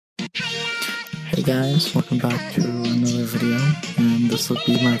Hey guys, welcome back to another video, and this will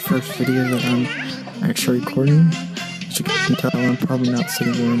be my first video that I'm actually recording. As you can tell, I'm probably not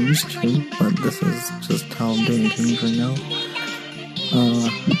sitting where I'm used to, but this is just how I'm doing things right now.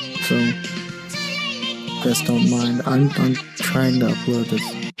 So, if you guys don't mind, I'm trying to upload as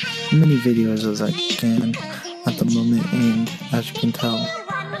many videos as I can at the moment, and as you can tell,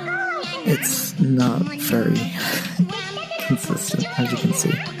 it's not very consistent, as you can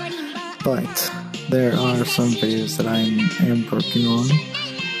see. But there are some videos that I am working on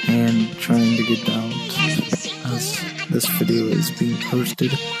and trying to get out as this video is being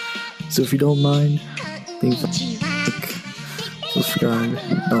posted. So if you don't mind, leave a like, subscribe.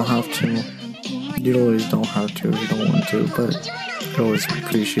 You don't have to. You always don't have to if you don't want to, but I'd always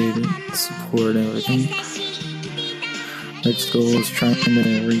appreciate it, support and everything. Next goal is trying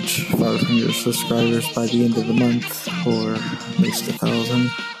to reach 500 subscribers by the end of the month, or at least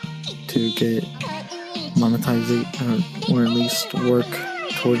 1,000. To get monetized, or at least work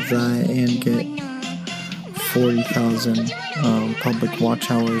towards that and get 40,000 public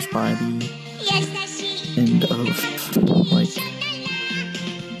watch hours by the end of like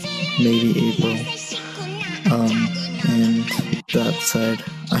maybe April. And that said,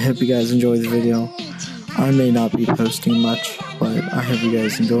 I hope you guys enjoy the video. I may not be posting much, but I hope you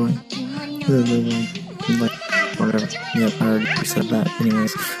guys enjoy. Like, whatever. Yep, I already said that.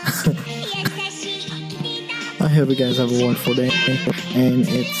 Anyways. I hope you guys have a wonderful day, and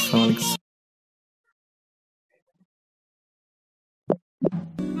it's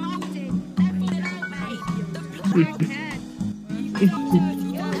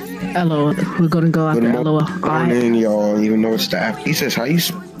LOL, we're gonna go after LOL. Morning, y'all. Even though it's the he says, how you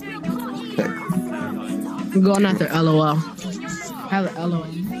we're going after LOL. Have LOL.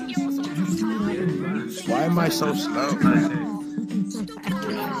 Why am I so slow?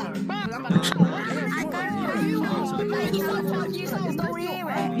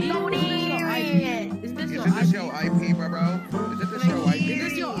 Is this your IP, bro? Is this your IP? Is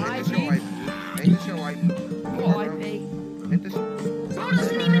this your IP? Ain't this your IP? What IP? Ain't this... Bro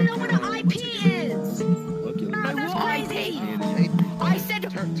doesn't even know what an IP is! No, that's crazy! I said,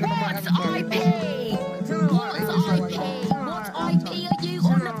 what's IP? What's IP? What IP are you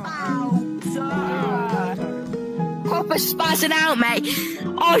on about? Proper spazzing out, mate.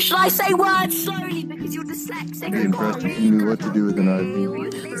 Oh, should I say words slowly because you're dyslexic? Hey, Preston, you knew what to do with an IP.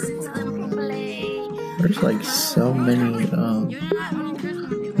 Listen to them properly. there's like so many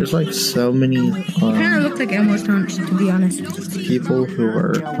kind of looks like Elmo's tons, to be honest. people who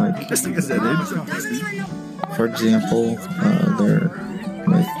are like, for example, they're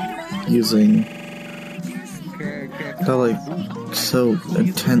like using, they're like so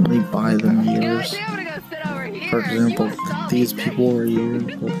intently by the meters. For example, these people were used,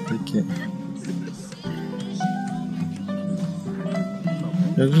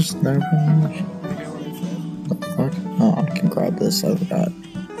 they're just never. What the fuck? Oh, I can grab this. I forgot.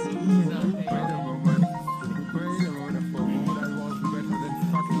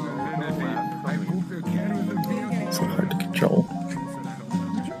 So hard to control.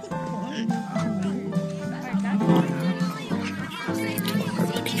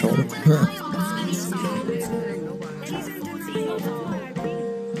 Hard to control.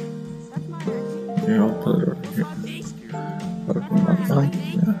 Here, I'll put it over here. Put it in my phone.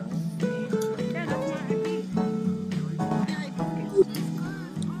 Yeah.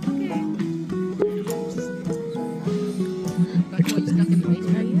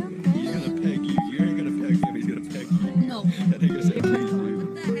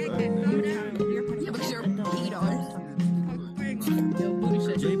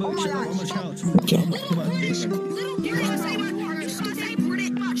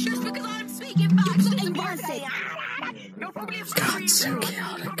 God, so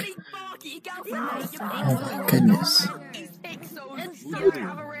chaotic. Oh my goodness.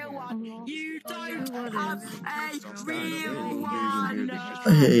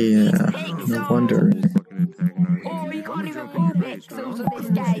 Hey, no wonder.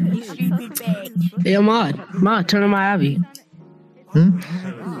 Hey, Mod, turn on my Abby.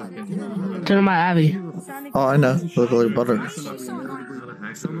 Turn on my Abby. Oh, I know. Look like butter.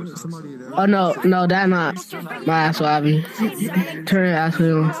 Oh, no, that's not my actual Abby. Turn your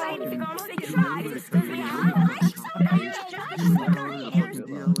actual on.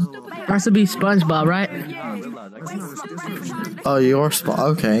 Has to be SpongeBob, right? Oh, you're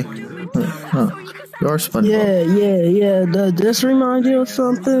okay. Huh. You're SpongeBob. Yeah. Does this remind you of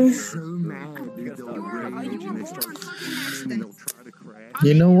something?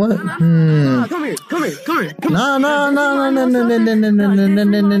 You know what? Come here. No,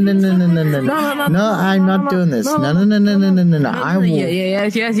 I'm not doing this. No. I will.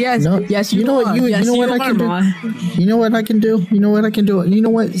 Yes. No. Yes, you know what? You know what I can do? You know what I can do? You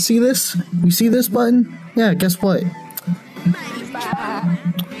know what? See this? You see this button? Yeah. Guess what?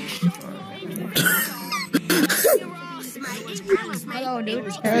 Hello, dude.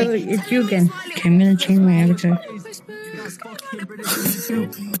 Hello, it's you again. Okay, I'm gonna change my avatar.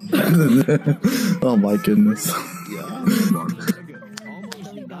 Oh my goodness.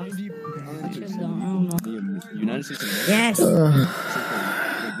 United States of America. Yes.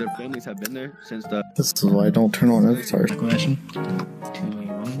 Their families have been there since the. This is why I don't turn on avatars. Question.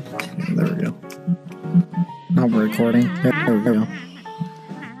 There we go. Now we're recording. There we go.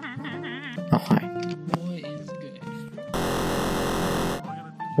 Oh, hi.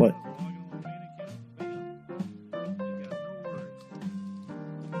 What?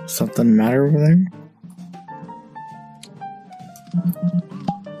 Something matter over there?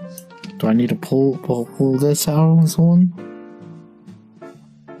 Do I need to pull this out of someone?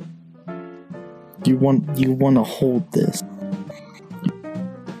 You want to hold this?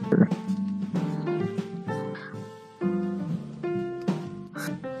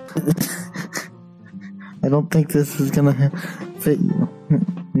 I don't think this is gonna fit you.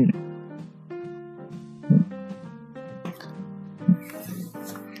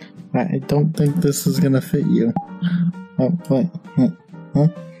 I don't think this is gonna fit you. Oh, what? Huh?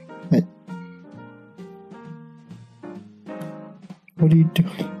 What? What are you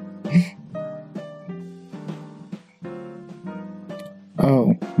doing?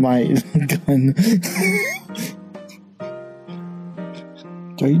 Oh, my gun.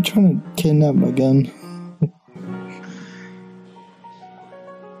 Are you trying to kidnap my gun?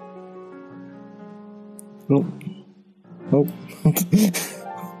 Oh. Oh.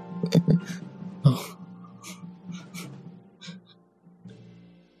 Oh.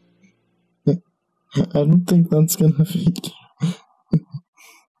 I don't think that's gonna fit you.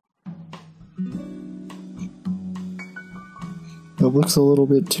 It looks a little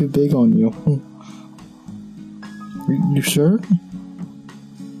bit too big on you. You sure?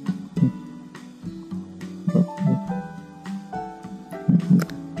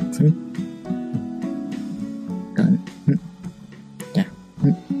 See? Done. Yeah.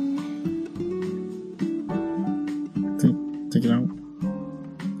 See? Take it out.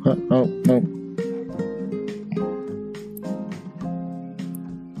 Oh, no.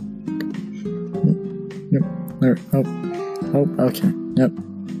 Yep. There. Oh, okay. Yep.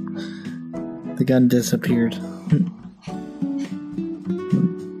 The gun disappeared.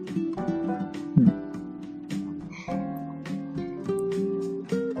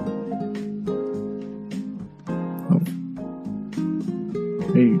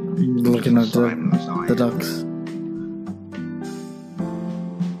 Are you looking at the ducks?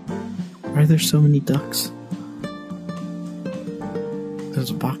 Why are there so many ducks?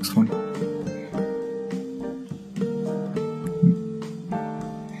 There's a box one.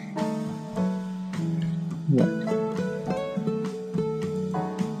 What?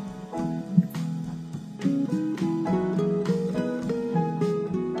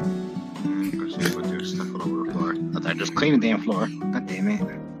 I just cleaned the damn floor. God damn it.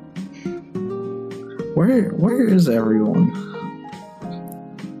 Where is everyone?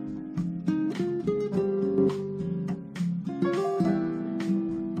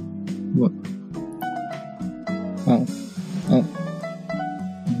 What? Oh.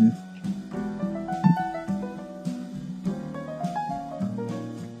 Mm-hmm.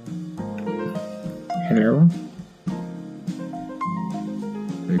 Hello?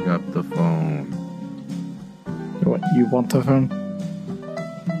 Pick up the phone. What, you want the phone?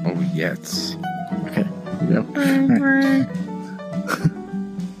 Oh, yes. Okay, here you go. Right.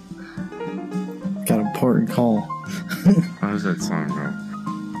 Got an important call. How does that song go?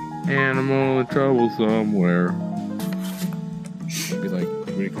 Animal in trouble somewhere. Be like,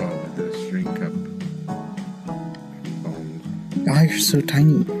 what do you call it? The string cup phones. Oh, you're so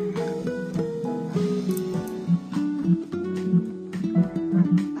tiny.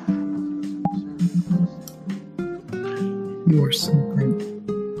 You are so tiny.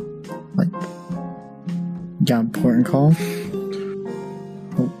 Like, got an important call?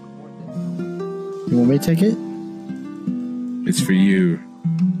 Oh. You want me to take it? It's for you.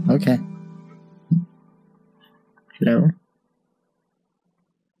 Okay. Hello?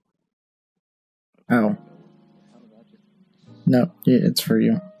 Oh. No, yeah, it's for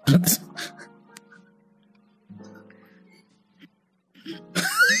you.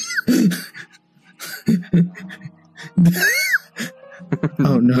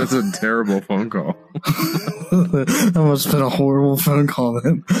 Oh no. That's a terrible phone call. That must have been a horrible phone call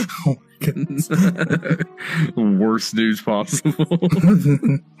then. Oh my goodness. Worst news possible.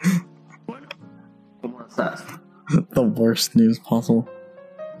 The worst news possible.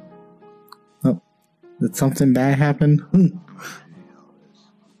 Oh, did something bad happen?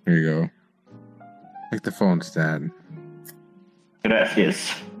 Here you go. Take the phone, Stan.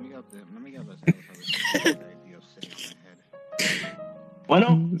 Gracias.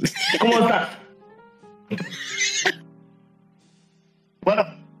 Bueno, ¿cómo estás? Bueno.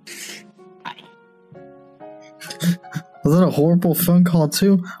 Was that a horrible phone call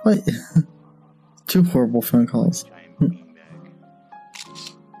too? What? 2 horrible phone calls.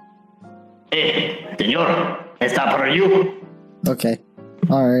 Señor, está for you. Okay.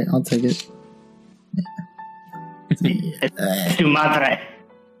 Alright, I'll take it. Es tu madre.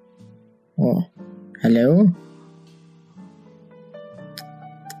 Oh. Hello?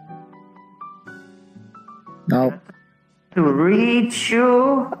 Nope. To reach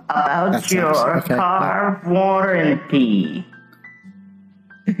you about That sucks. your Okay. car warranty.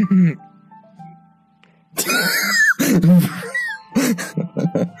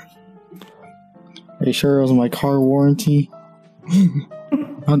 Are you sure it was my car warranty?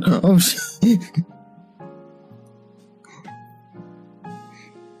 Oh shit.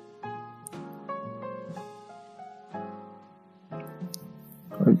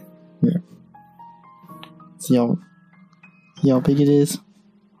 Yeah. See how big it is?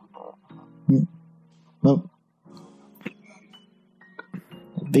 Oh.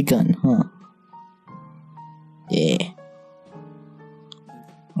 Big gun, huh? Yeah.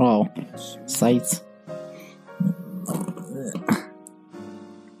 Oh. Sights.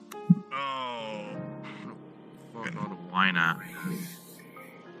 Why not?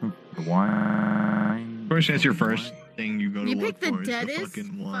 Wine. Of course, that's your first thing you go to You look picked the for is deadest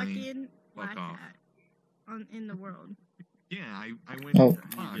fucking wine. fucking black off. cat in the world. Yeah, I went. Oh.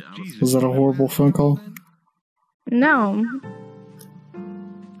 Fuck, Jesus. Was that a horrible phone call? No.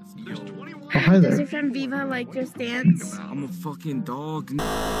 There's 21. Oh, hi Does there. your friend Viva like Just Dance? I'm a fucking dog.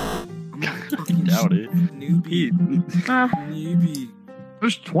 I'm a fucking Doubt it. newbie. Newbie.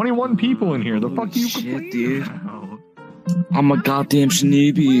 There's 21 people in here. The fuck you Shit, complaining dude. about? I'm a goddamn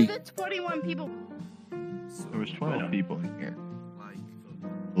snoobie. Where the 21 people? There was 12 people in here.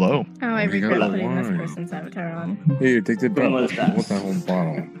 Hello. Oh, I You regret got putting this wine. person's avatar on. Here, take the bottle. What's that? What's that whole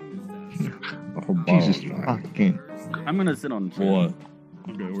bottle? The whole bottle. Jesus fucking. I'm gonna sit on the chair. What?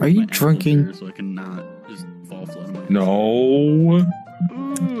 Okay, Are where's you my drinking? chair so I can not just fall flat on my No.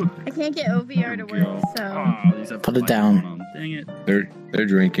 I can't get OVR to work, so. Oh, these have Put it lights down. on. Dang it. They're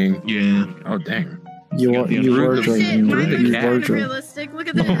drinking. Yeah. Oh dang. You got the were under- drinking. Shit, mine the is You cat. were kind of drinking. realistic. Look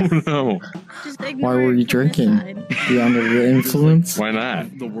at Oh this. no. Just Why ignore were it you from this drinking? side. You under the influence? Why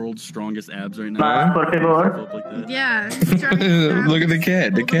not? The world's strongest abs right now. Más, por favor. Flip like that. Yeah. Look at the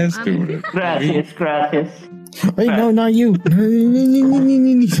cat. The cat's doing it. Gracias, gracias. Wait, no, not you. Not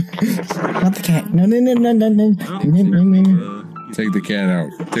the cat. No. Take the cat out.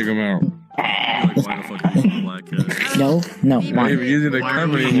 Take him out. Like, why the fuck is the black cat? No. Not even using the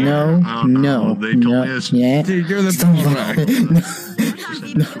company. No. They told me this. Yeah. Dude, you're the Stop.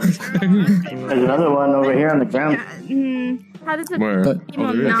 There's another one over here on the ground. How does it Where? But- people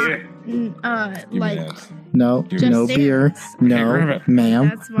Oh, there not, is. Give me like, that. No. Just No dance. beer. No, ma'am.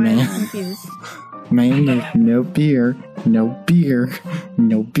 That's why I'm Ma'am. confused. Ma'am, there's no beer. No beer.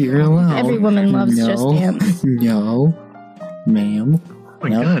 No beer allowed. Every woman loves no, Just Dance. No. Ma'am. Oh my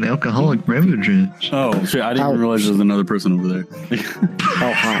god, alcoholic beverages. Oh shit! I didn't Ouch. even realize there was another person over there.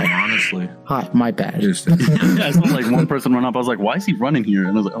 Oh, hi. Honestly, Hi, my bad. Just I saw like one person run up. I was like, "Why is he running here?"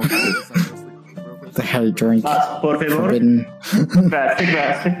 And I was like, "Oh shit." The hell drink. Más, por favor. Forbidden. Gracias,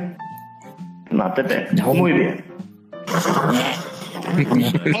 gracias. Mátate. No. Muy bien.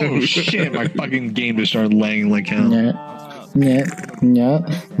 Oh shit, my fucking game just started lagging like hell. No.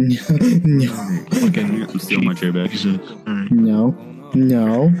 Fucking I'm stealing my chair back. Jesus. Alright. No.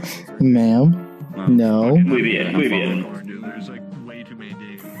 No. Ma'am. No. Muy bien, muy bien. There's like way too many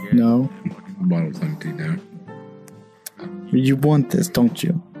days. No. bottle's empty now. You want this, don't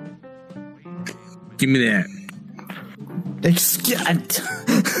you? Give me that. Excuse.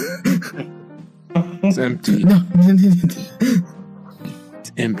 It's empty. No.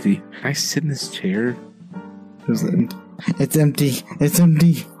 It's empty. Can I sit in this chair? It's empty. It's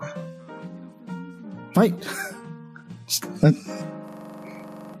empty. Fight.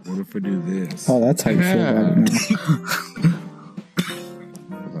 What if I do this? Oh, that's how you feel about it now.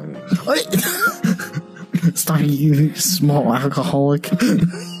 Stop, you small alcoholic.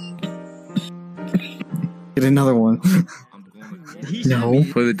 Get another one. No.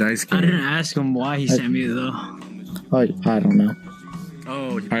 Play the dice game. I didn't ask him why he sent me though. I don't know.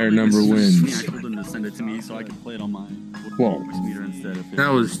 Oh, Higher number wins. I told him to send it to me so I could play it on my Whoa. meter instead of That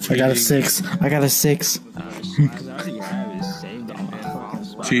was cheating. I got a 6. I got a 6.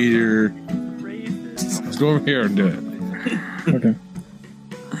 Cheater. Let's go over here and do it. Okay.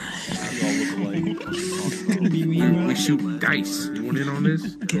 We shoot dice. You want in on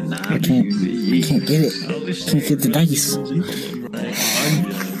this? I can't get it. Can't get the dice. Unknown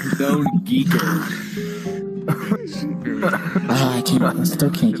geeker. I still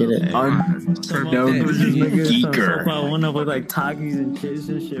can't get it. Unknown geeker. I went up with like Takis and chips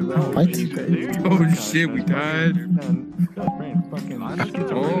and shit, bro. What? Oh shit, we died.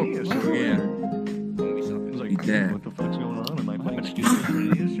 Oh, yeah. He dead. What the fuck's going on in my phone? You suck.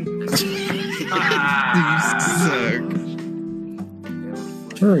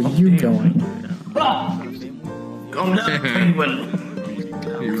 Where are you going?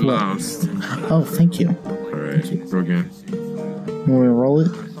 You lost. Oh, thank you. Alright, go again. Want me to roll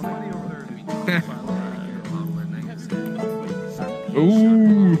it?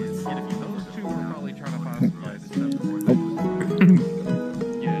 Ooh.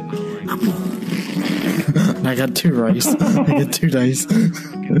 I got 2 rice. I got 2 dice.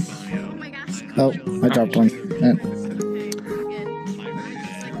 Oh, I dropped one.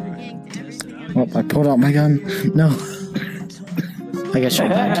 Oh, I pulled out my gun. No. I guess you're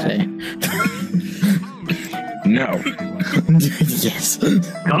back today. No. Yes.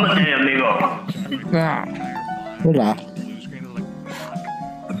 Come on, amigo. Ah. Hola.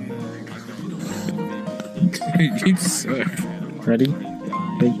 You suck. Ready?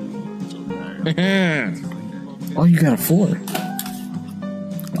 Hey. Oh, you got a 4.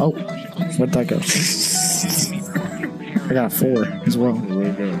 Oh, where'd that go? I got a 4 as well. Oh,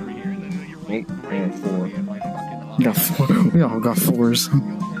 4. We got 4. We all got 4s.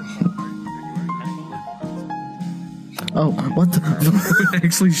 Oh, what the? It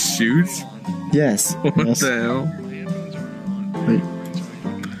actually shoots? Yes. What Yes. the hell? Wait.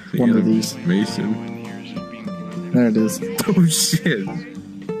 One of these. Mason. There it is. Oh shit.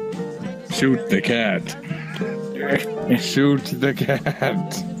 Shoot the cat. Shoot the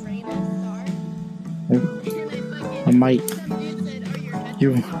cat. I might.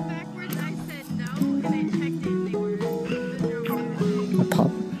 You. I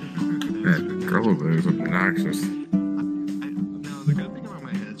pop. That girl over there is obnoxious. The good thing about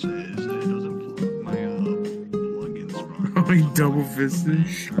my headset is that it doesn't plug my plugins wrong. Oh, he double fisted.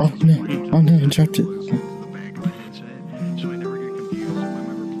 Oh no! Oh no! I dropped it. The back of my headset, so I never get confused if I'm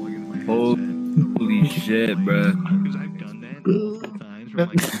ever plugging my headset. Holy shit, bro. Because I've done that multiple times. Where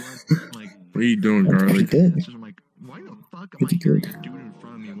like, What are you doing, That's pretty garlic? good. so I'm like, why the fuck am Pretty I hearing good. a dude in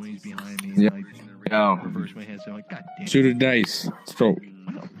front of me when he's behind me? Yeah. Like, Yo. reverse my headset. I'm like, god damn. Shoot a dice. Stroke.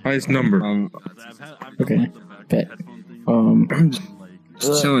 Highest number. Okay. Bet.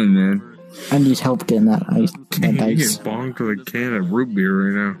 Just chilling, man. I need help getting that ice. That You dice. get bonked with a can of root beer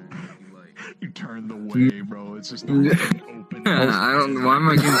right now. You turn the way, bro. It's just open. I don't. Why am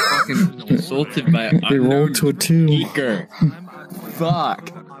I getting fucking insulted by They rolled to a 2. geeker? Fuck.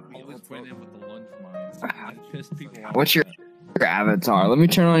 What's your avatar? Let me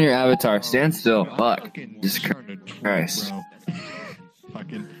turn on your avatar. Stand still. Fuck. Jesus Christ.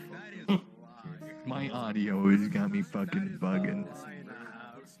 Fucking. My audio has got me fucking bugging.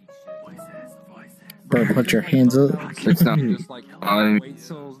 Bro, put your hands up. It's not.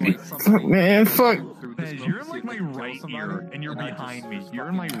 Man, fuck. You're in like my right ear, and you're behind me. You're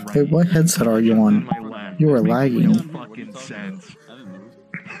in my right. Wait, what headset are you on? My left. You were That makes lagging. no fucking sense.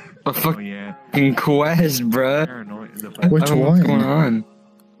 A Oh fucking yeah. quest, bruh. Paranoid. The Which I don't know what's going one? on.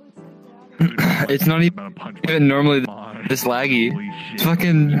 It's not about to punch my even normally mod. this laggy. Holy It's shit.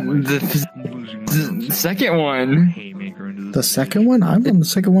 fucking Losing the second one. haymaker into The second one? I'm on the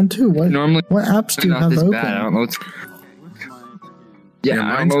second one too. What? Normally What apps do you not have this open? bad. I don't know what's. Yeah, I don't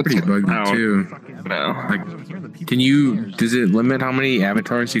mine's know what's pretty buggy no. too. No. Like, can you? Does it limit how many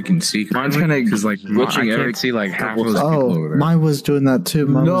avatars you can see? Mine's kinda because like glitching I every can't see like half of those people Oh, over there. mine was doing that too.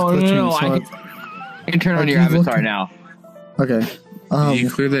 Mine No, was no, glitching, no, so I can turn on Like, your you avatar look- now. Okay. Did you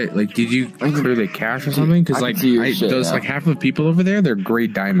clear the did you clear the cache or something? Because I like can see your shit those now. like half of the people over there, they're gray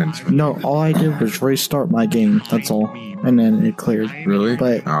diamonds. No, all I did was restart my game. That's all, and then it cleared. Really?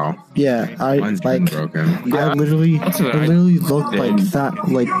 But Oh, yeah, I mine's been like. broken. I literally what I looked like that,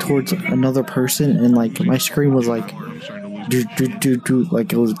 like towards another person, and like my screen was like,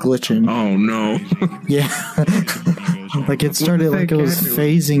 like it was glitching. Oh no! Yeah, like it started like it was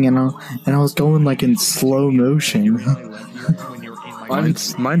phasing, and I was going like in slow motion.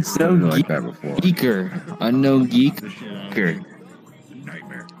 Mine's No like that before. geeker. Unknown geeker.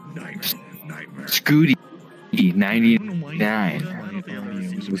 Goody 99.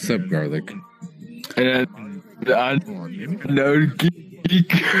 What's up, garlic? And no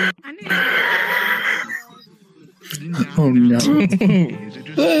geek. Oh no.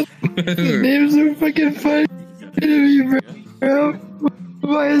 Names are fucking funny to me, bro.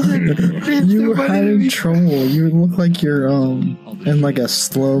 Why is it? You were having trouble. You look like you're in like a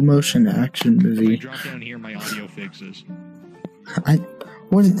slow motion action movie. Drop down here my audio fixes.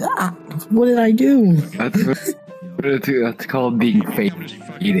 What did I do? That's called being faded.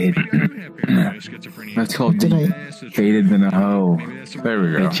 That's called being faded than a hoe. There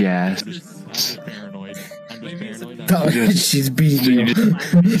we go. Bitch ass. Paranoid. I'm just paranoid. Oh, she's beating you. You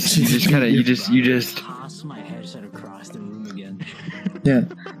just Toss my headset across the room again. Yeah,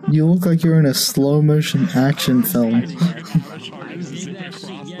 you look like you're in a slow motion action film. I did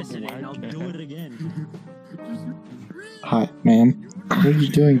actually guess it, and I'll do it again. Hi, ma'am. What are you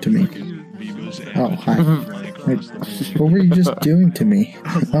doing to me? Oh, hi. What were you just doing to me?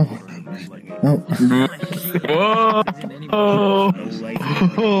 Oh.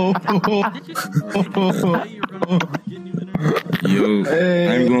 Yo, I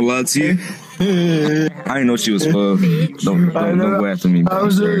ain't gonna lie to you. I didn't know she was don't go after me.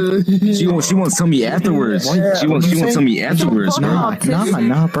 She won't tell me afterwards. She won't tell me afterwards, bro.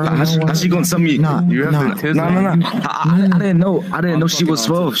 Nah, bro. How she gonna tell me? No. I didn't know she was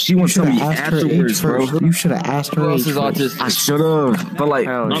 12. She won't tell me afterwards, bro. You should have asked her age first. I should have, but like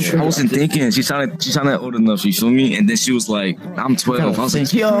I wasn't thinking. She sounded old enough. You feel me? And then she was like, "I'm 12." I was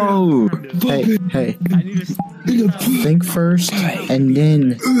like, "Yo, hey." Think first, and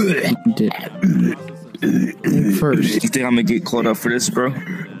then think first. You think I'm gonna get caught up for this, bro?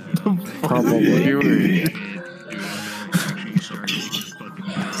 Probably.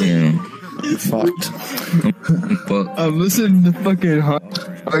 Damn. You're fucked. I'm listening to fucking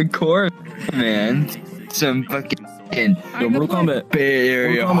hardcore, man. Some fucking Mortal Kombat. Bay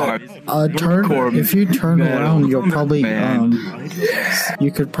Area hardcore. If you turn around, you'll probably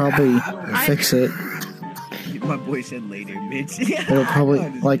you could probably fix it. My boy said later, bitch. It'll probably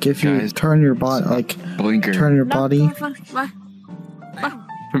like if you turn your body Blinker. turn your body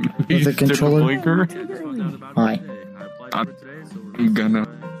with the controller. Blinker? Hi. I'm gonna.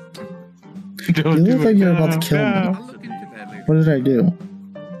 You look like you're about to kill me. What did I do?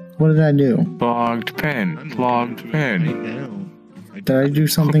 What did I do? Clogged pen. Did I do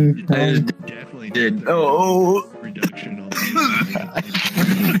something wrong? Did. Oh.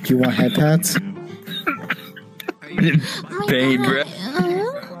 Do you want head pats? Pain, bro.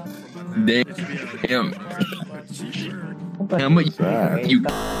 Damn. How much you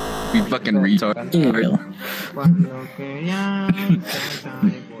fucking retard? Ew.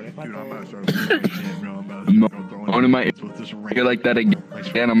 One of my you're like that again.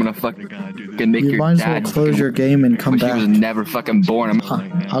 I'm gonna fucking make You your might as well dad. close your game and come She was back. never fucking born.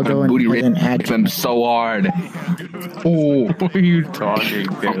 I'll go booty ahead and add him so hard. Oh, what are you talking,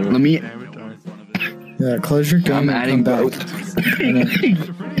 dude? Let me. Yeah, close your game and come back.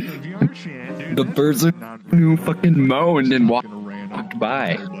 The person who fucking moaned and walked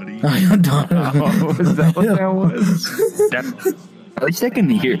by. I don't know. Oh, is that what that was? At least I can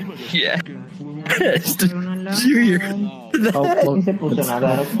hear. Yeah. I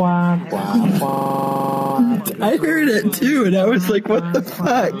heard it too, and I was like, what the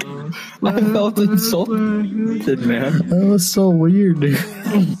fuck? I felt insulted, man. That was so weird, dude.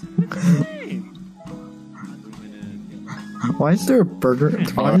 Why is there a burger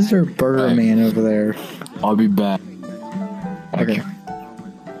man over there? I'll be back. Okay.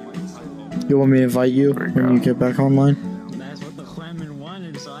 You want me to invite you when you get back online? That's what the Clement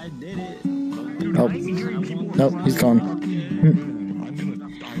wanted, so I did it. Oh. Nope, he's gone.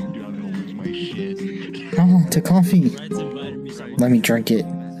 Oh, to coffee. Let me drink it.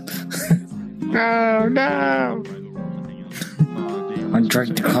 No. I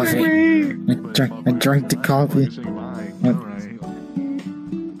drank the coffee. I drank the coffee.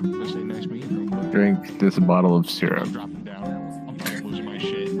 Drink this bottle of syrup.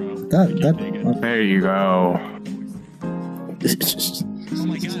 There you go.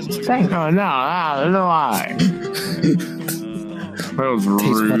 Oh no, lie. That was rude.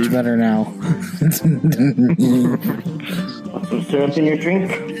 Tastes much better now. Some syrup in your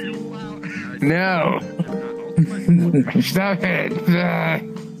drink? No. Stop it.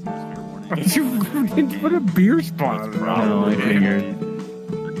 You put a beer spot on the No, I figured.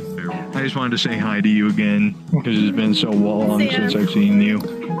 I just wanted to say hi to you again because it's been so long since I've seen you.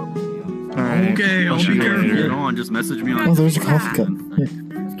 Alright. Okay, I'll be careful. Go on, just message me on. Oh, there's a coffee cup.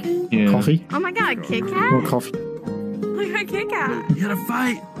 Yeah. Coffee? Oh my god, Kit Kat? More coffee. Look at Kit Kat. You gotta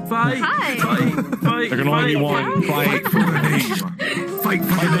fight. Fight. There can only be one. Fight for the name. Fight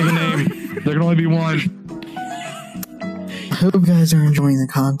for the name. There can only be one. I hope you guys are enjoying the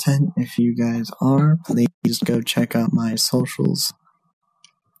content. If you guys are, please go check out my socials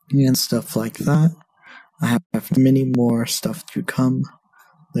and stuff like that. I have many more stuff to come.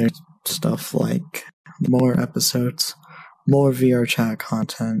 There's stuff like more episodes, more VRChat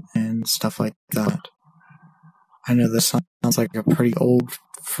content, and stuff like that. I know this sounds like a pretty old,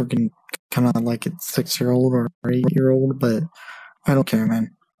 freaking, kind of like a 6-year-old or 8-year-old, but I don't care,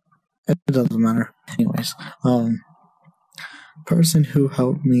 man. It doesn't matter. Anyways, person who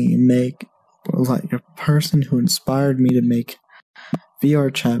helped me make, like, a person who inspired me to make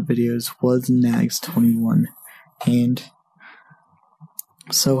VRChat videos was Nags21, and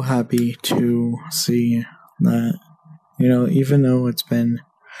so happy to see that, you know, even though it's been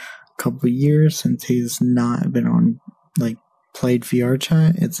a couple years since he's not been on, like, played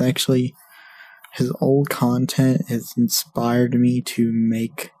VRChat, it's actually his old content has inspired me to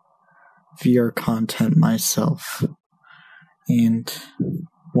make VR content myself. And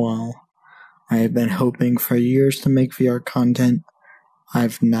while I have been hoping for years to make VR content, I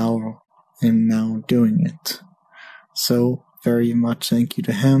am now doing it. So very much thank you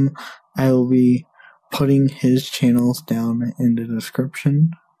to him. I will be putting his channels down in the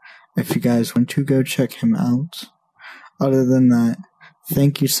description if you guys want to go check him out. Other than that,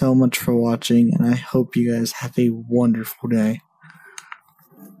 thank you so much for watching, and I hope you guys have a wonderful day.